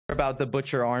about the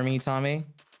Butcher Army, Tommy?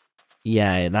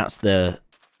 Yeah, that's the.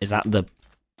 Is that the,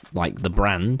 like the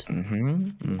brand?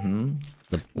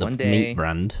 The One day, meat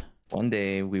brand. One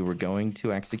day we were going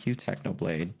to execute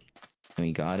Technoblade, and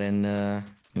we got in a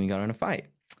fight.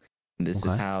 This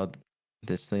is how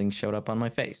this thing showed up on my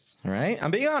face. All right,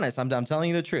 I'm being honest. I'm telling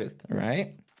you the truth. All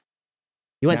right.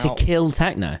 You went to kill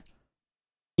Techno.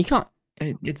 You can't.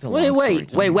 It's a wait.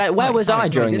 Where was I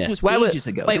during this? Where was?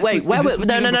 Wait. Where was?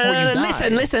 No.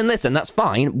 Listen. That's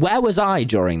fine. Where was I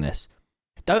during this?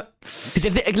 Don't.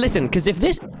 Because if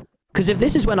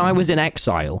this is when I was in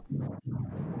exile.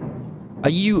 Are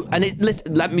you? And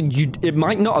listen. It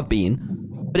might not have been.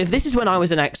 But if this is when I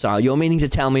was in exile, you're meaning to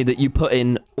tell me that you put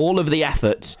in all of the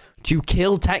efforts to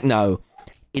kill Techno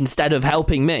instead of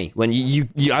helping me. When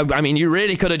I mean, you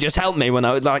really could have just helped me when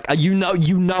I was like, you know,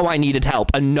 I needed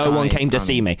help and no one came to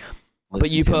see me. But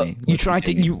you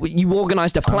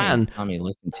organized a plan. Tommy,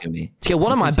 listen to me. To kill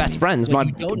one of my best friends. What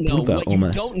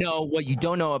you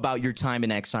don't know about your time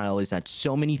in exile is that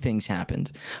so many things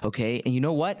happened. Okay, and you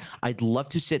know what? I'd love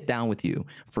to sit down with you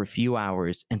for a few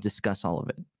hours and discuss all of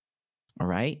it. All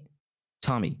right,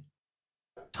 Tommy.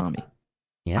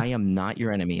 Yeah. I am not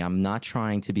your enemy. I'm not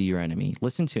trying to be your enemy.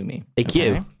 Listen to me. Big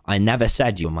Q, I never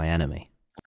said you were my enemy.